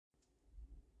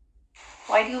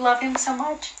Why do you love him so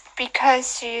much?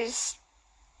 Because he's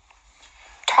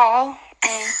tall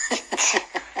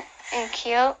and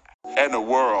cute. And the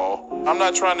world, I'm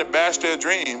not trying to bash their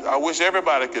dreams. I wish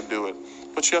everybody could do it.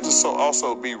 But you have to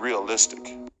also be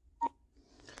realistic.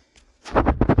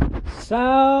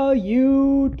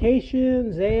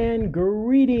 Salutations and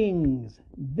greetings.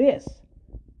 This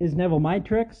is Neville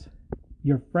Mindtricks,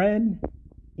 your friend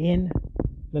in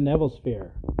the Neville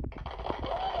Sphere.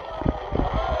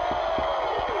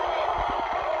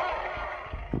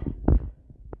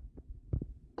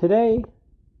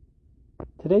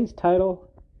 Today's title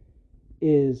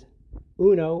is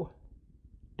Uno,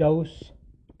 Dos,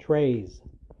 Tres.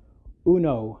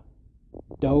 Uno,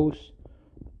 Dos,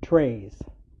 Tres.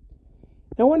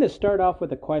 I want to start off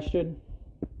with a question,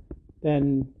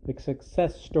 then the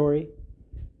success story,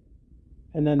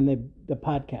 and then the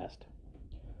podcast.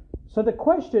 So the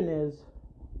question is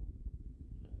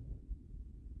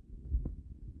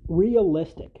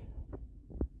realistic.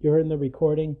 You're in the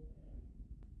recording.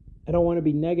 I don't want to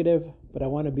be negative, but I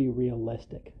want to be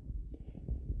realistic.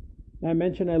 I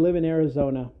mentioned I live in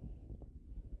Arizona.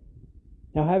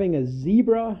 Now, having a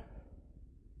zebra,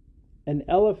 an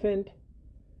elephant,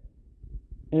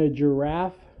 and a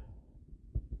giraffe,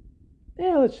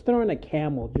 let's throw in a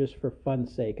camel just for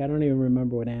fun's sake. I don't even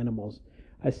remember what animals.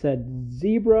 I said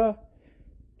zebra,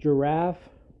 giraffe,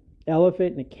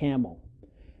 elephant, and a camel.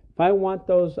 If I want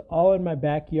those all in my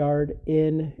backyard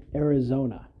in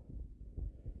Arizona.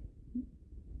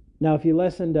 Now, if you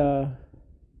listen to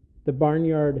the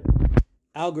Barnyard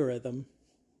algorithm,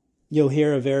 you'll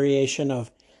hear a variation of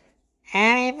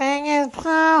anything is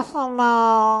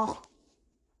possible.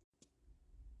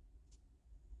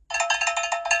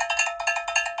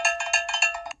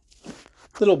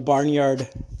 Little Barnyard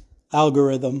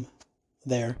algorithm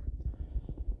there.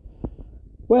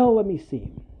 Well, let me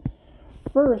see.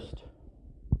 First,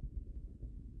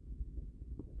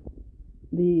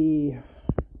 the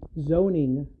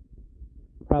zoning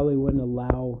probably wouldn't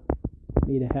allow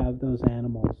me to have those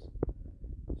animals.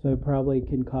 So it probably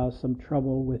can cause some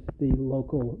trouble with the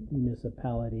local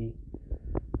municipality.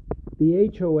 The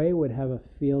HOA would have a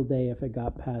field day if it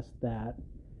got past that.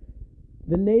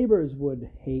 The neighbors would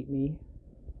hate me.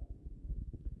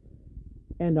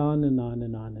 And on and on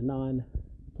and on and on.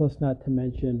 Plus, not to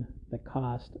mention the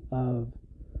cost of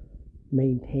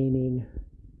maintaining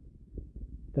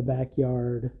the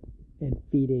backyard and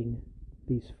feeding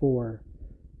these 4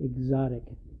 exotic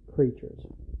creatures.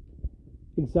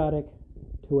 Exotic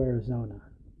to Arizona.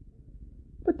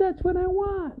 But that's what I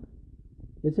want.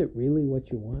 Is it really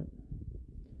what you want?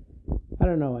 I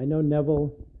don't know. I know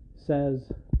Neville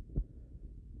says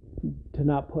to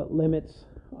not put limits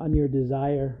on your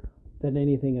desire, that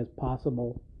anything is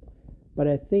possible. But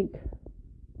I think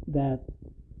that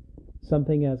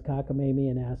something as cockamamie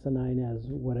and asinine as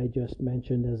what I just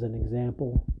mentioned as an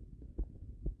example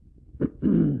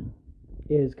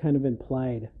is kind of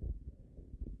implied.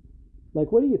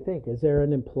 Like, what do you think? Is there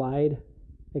an implied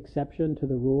exception to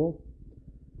the rule?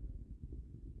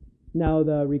 Now,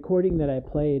 the recording that I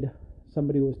played,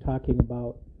 somebody was talking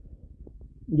about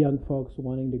young folks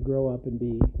wanting to grow up and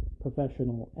be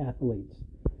professional athletes.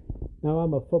 Now,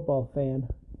 I'm a football fan.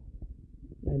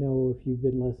 I know if you've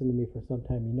been listening to me for some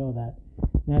time, you know that.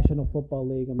 National Football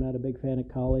League, I'm not a big fan of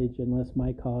college unless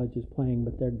my college is playing,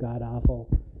 but they're god-awful.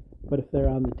 But if they're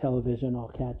on the television,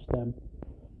 I'll catch them.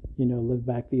 You know, live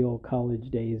back the old college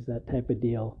days, that type of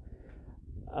deal.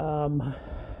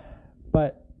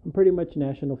 But I'm pretty much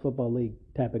National Football League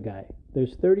type of guy.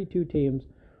 There's 32 teams,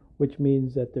 which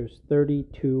means that there's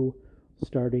 32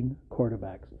 starting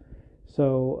quarterbacks.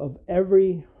 So of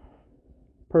every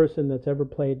person that's ever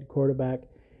played quarterback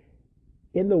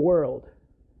in the world,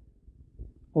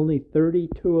 only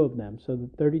 32 of them, so the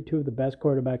 32 of the best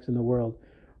quarterbacks in the world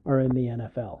are in the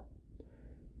NFL.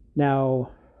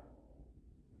 Now,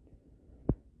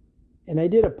 and I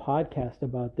did a podcast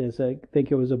about this. I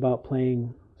think it was about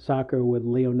playing soccer with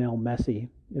Lionel Messi,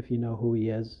 if you know who he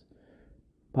is.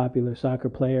 Popular soccer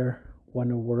player,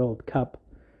 won a World Cup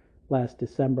last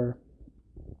December.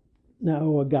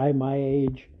 Now, a guy my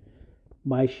age,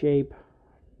 my shape,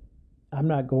 I'm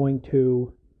not going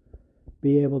to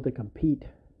be able to compete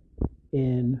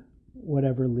in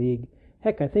whatever league.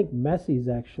 Heck, I think Messi's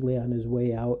actually on his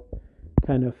way out,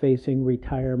 kind of facing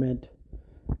retirement.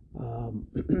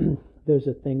 There's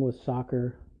a thing with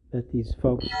soccer that these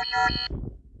folks,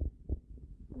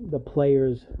 the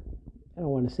players, I don't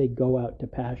want to say go out to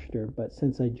pasture, but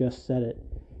since I just said it,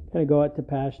 kind of go out to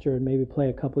pasture and maybe play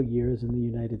a couple years in the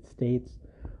United States.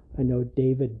 I know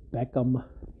David Beckham,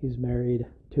 he's married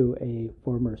to a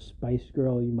former Spice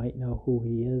Girl. You might know who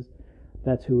he is.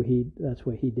 that's what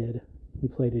he did. He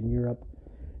played in Europe,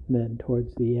 and then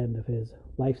towards the end of his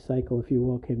life cycle, if you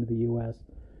will, came to the U.S.,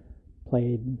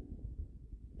 played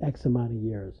X amount of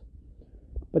years.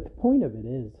 But the point of it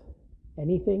is,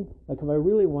 anything, like if I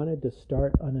really wanted to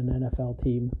start on an NFL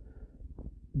team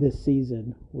this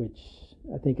season, which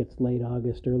I think it's late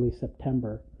August, early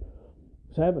September,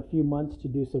 so I have a few months to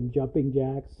do some jumping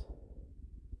jacks,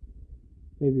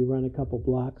 maybe run a couple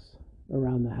blocks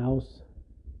around the house,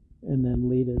 and then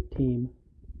lead a team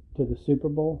to the Super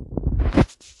Bowl.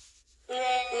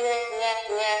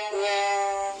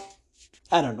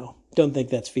 I don't know. Don't think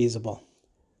that's feasible.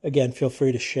 Again, feel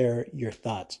free to share your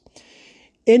thoughts.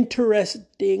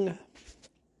 Interesting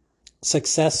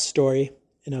success story,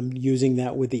 and I'm using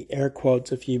that with the air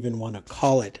quotes if you even want to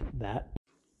call it that.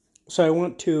 So I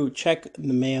went to check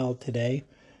the mail today.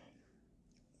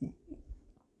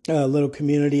 A little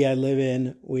community I live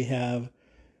in, we have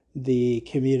the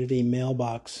community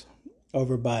mailbox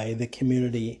over by the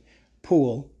community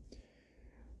pool.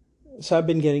 So I've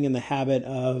been getting in the habit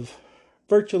of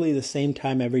virtually the same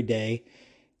time every day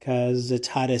because it's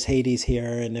hot as Hades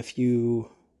here, and if you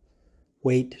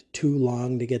wait too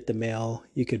long to get the mail,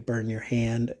 you could burn your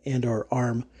hand and or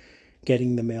arm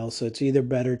getting the mail. So it's either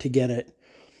better to get it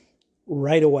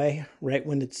right away, right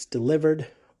when it's delivered,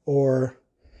 or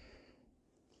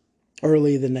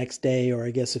early the next day, or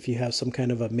I guess if you have some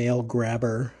kind of a mail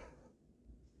grabber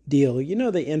deal. You know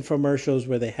the infomercials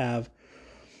where they have,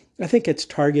 I think it's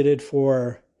targeted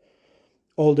for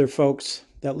older folks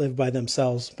that live by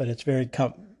themselves, but it's very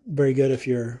good if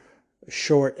you're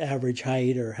short, average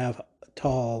height, or have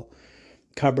tall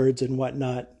cupboards and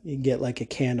whatnot. You can get like a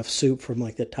can of soup from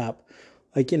like the top,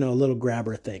 like, a little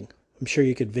grabber thing. I'm sure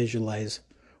you could visualize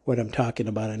what I'm talking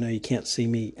about. I know you can't see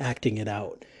me acting it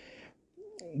out,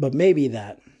 but maybe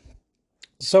that.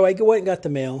 So I went and got the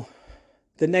mail.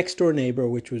 The next door neighbor,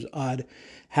 which was odd,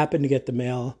 happened to get the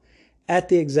mail at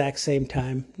the exact same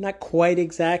time. Not quite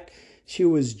exact. She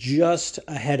was just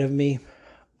ahead of me.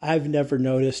 I've never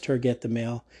noticed her get the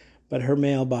mail, but her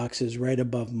mailbox is right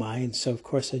above mine. So, of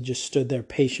course, I just stood there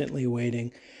patiently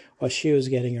waiting while she was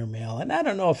getting her mail. And I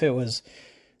don't know if it was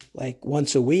like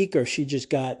once a week or she just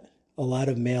got a lot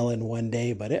of mail in one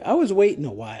day, but I was waiting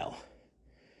a while.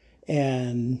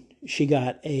 And she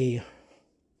got a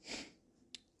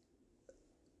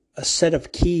set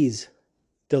of keys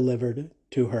delivered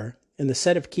to her. And the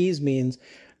set of keys means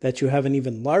that you have an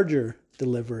even larger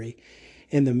delivery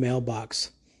in the mailbox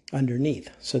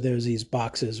underneath. So there's these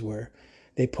boxes where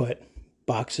they put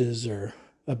boxes or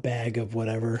a bag of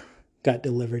whatever got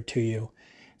delivered to you.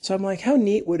 So I'm like, how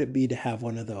neat would it be to have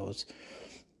one of those?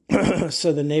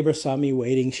 So the neighbor saw me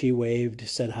waiting. She waved,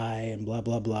 said hi, and blah,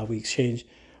 blah, blah. We exchanged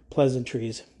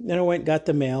pleasantries. Then I went, got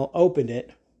the mail, opened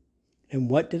it. And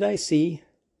what did I see?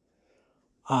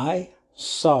 I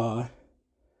saw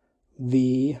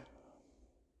a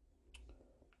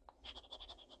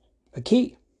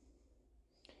key.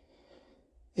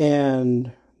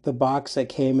 And the box that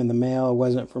came in the mail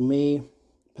wasn't for me,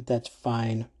 but that's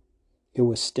fine. It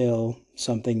was still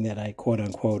something that I quote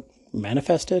unquote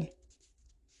manifested.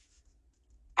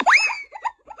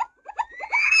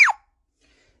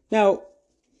 Now,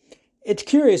 it's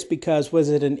curious because was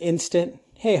it an instant,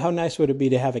 hey, how nice would it be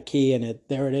to have a key and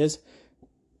there it is?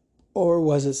 Or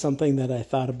was it something that I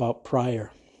thought about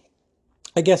prior?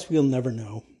 I guess we'll never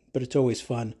know, but it's always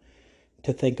fun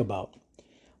to think about.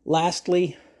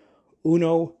 Lastly,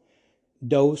 uno,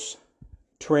 dos,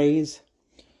 tres.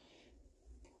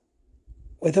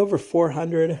 With over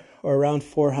 400 or around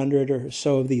 400 or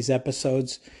so of these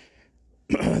episodes,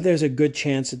 there's a good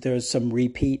chance that there's some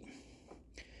repeat.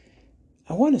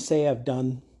 I want to say I've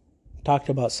talked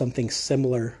about something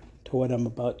similar to what I'm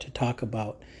about to talk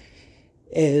about,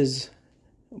 is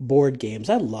board games.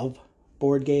 I love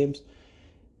board games.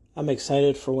 I'm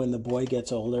excited for when the boy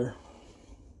gets older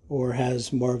or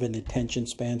has more of an attention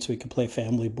span so we can play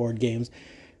family board games.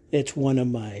 It's one of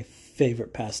my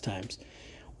favorite pastimes.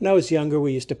 When I was younger,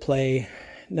 we used to play,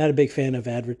 not a big fan of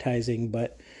advertising,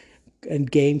 but a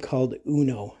game called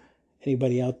Uno.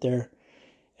 Anybody out there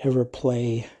ever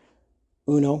play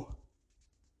Uno?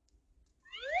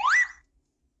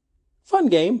 Fun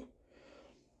game.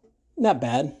 Not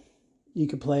bad. You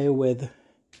could play with,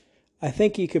 I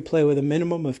think you could play with a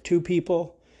minimum of 2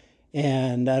 people,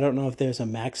 and I don't know if there's a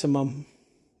maximum.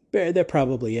 There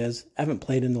probably is. I haven't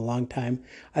played in a long time.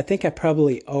 I think I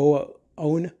probably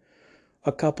own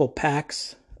a couple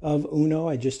packs of Uno.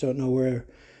 I just don't know where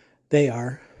they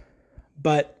are.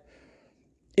 But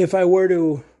if I were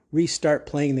to restart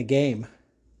playing the game,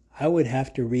 I would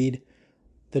have to read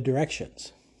the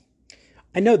directions.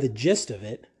 I know the gist of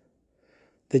it.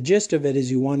 The gist of it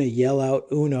is you want to yell out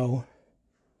Uno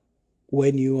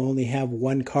when you only have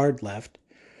one card left.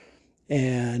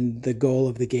 And the goal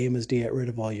of the game is to get rid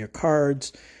of all your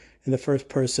cards. And the first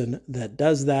person that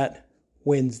does that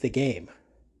wins the game.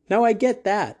 Now, I get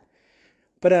that,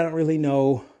 but I don't really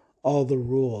know all the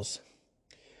rules.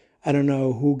 I don't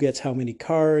know who gets how many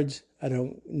cards. I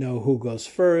don't know who goes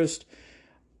first.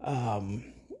 I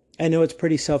know it's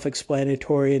pretty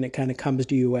self-explanatory, and it kind of comes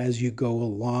to you as you go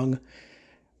along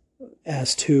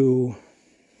as to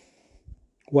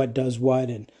what does what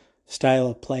and style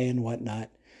of play and whatnot.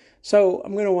 So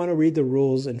I'm going to want to read the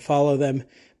rules and follow them.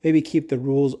 Maybe keep the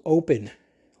rules open,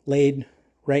 laid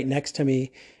right next to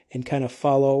me, and kind of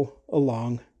follow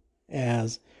along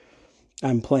as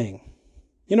I'm playing.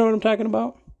 You know what I'm talking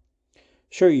about?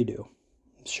 Sure you do.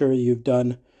 I'm sure you've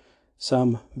done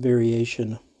some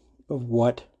variation of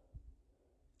what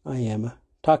I am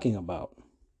talking about.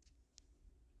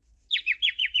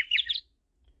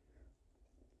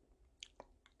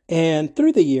 And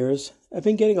through the years, I've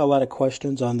been getting a lot of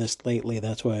questions on this lately.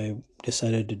 That's why I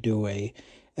decided to do a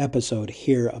episode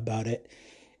here about it.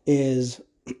 Is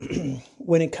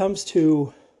when it comes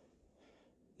to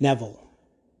Neville,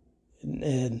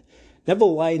 and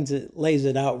Neville lays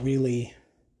it out really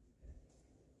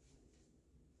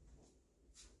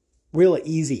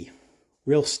easy,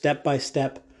 real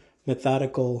step-by-step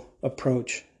methodical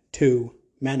approach to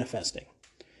manifesting.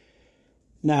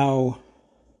 Now,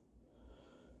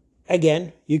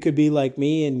 again, you could be like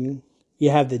me and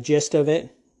you have the gist of it,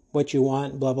 what you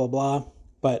want, blah, blah, blah,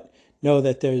 but know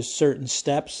that there's certain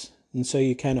steps, and so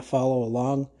you kind of follow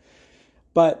along.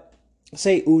 But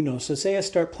say Uno. So say I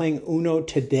start playing Uno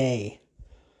today.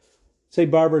 Say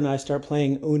Barbara and I start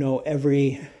playing Uno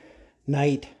every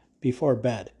night before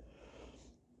bed.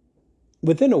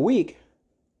 Within a week,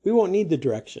 we won't need the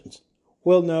directions.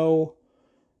 We'll know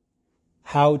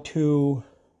how to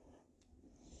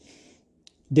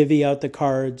divvy out the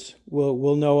cards.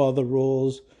 We'll know all the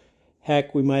rules.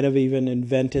 Heck, we might have even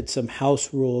invented some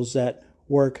house rules that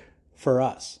work for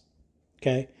us.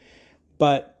 Okay?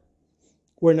 But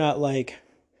we're not like,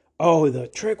 oh, the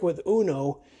trick with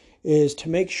Uno is to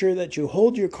make sure that you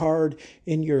hold your card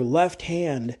in your left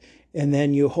hand and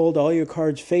then you hold all your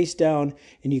cards face down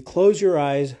and you close your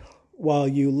eyes while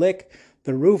you lick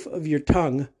the roof of your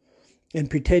tongue and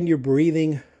pretend you're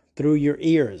breathing through your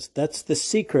ears. That's the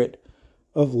secret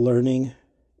of learning,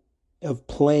 of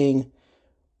playing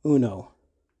Uno.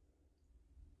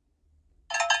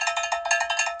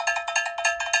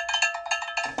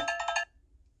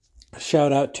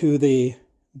 Shout out to the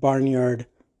Barnyard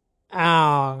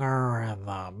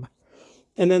algorithm.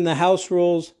 And then the house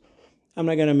rules. I'm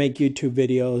not going to make YouTube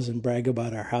videos and brag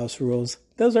about our house rules.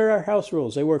 Those are our house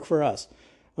rules. They work for us.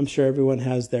 I'm sure everyone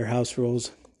has their house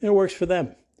rules. And it works for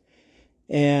them.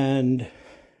 And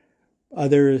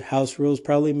other house rules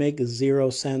probably make 0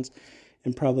 sense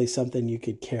and probably something you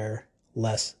could care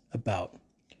less about.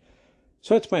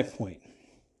 So that's my point.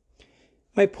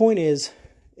 My point is,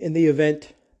 in the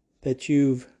event that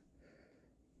you've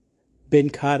been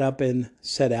caught up in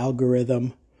said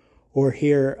algorithm or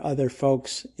hear other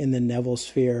folks in the Neville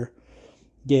sphere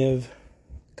give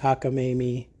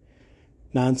cockamamie,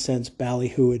 nonsense,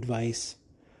 ballyhoo advice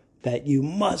that you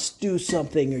must do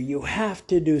something or you have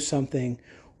to do something,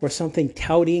 or something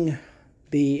touting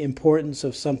the importance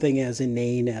of something as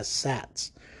inane as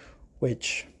SATs,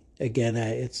 which, again,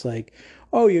 it's like,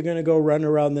 oh, you're going to go run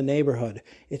around the neighborhood.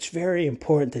 It's very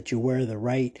important that you wear the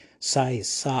right size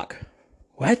sock.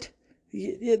 What?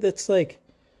 That's like,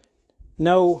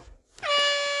 no.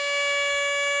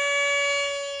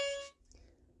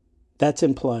 That's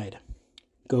implied.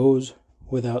 Goes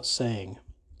without saying.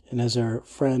 And as our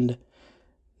friend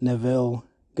Neville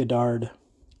Goddard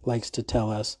likes to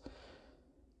tell us,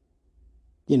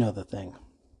 you know the thing.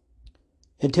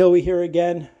 Until we hear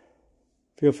again,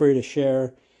 feel free to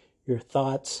share your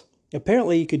thoughts.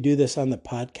 Apparently you could do this on the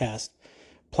podcast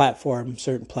platform.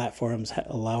 Certain platforms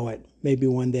allow it. Maybe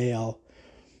one day I'll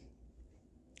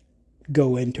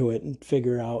go into it and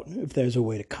figure out if there's a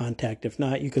way to contact. If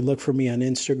not, you could look for me on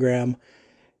Instagram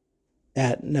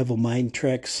at Neville Mind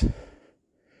Tricks.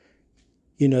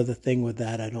 You know the thing with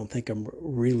that, I don't think I'm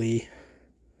really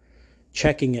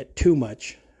checking it too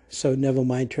much. So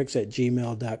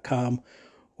NevilleMindTricks@gmail.com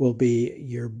will be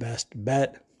your best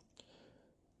bet.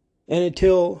 And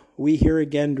until we hear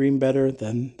again, dream better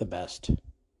than the best.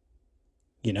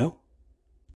 You know?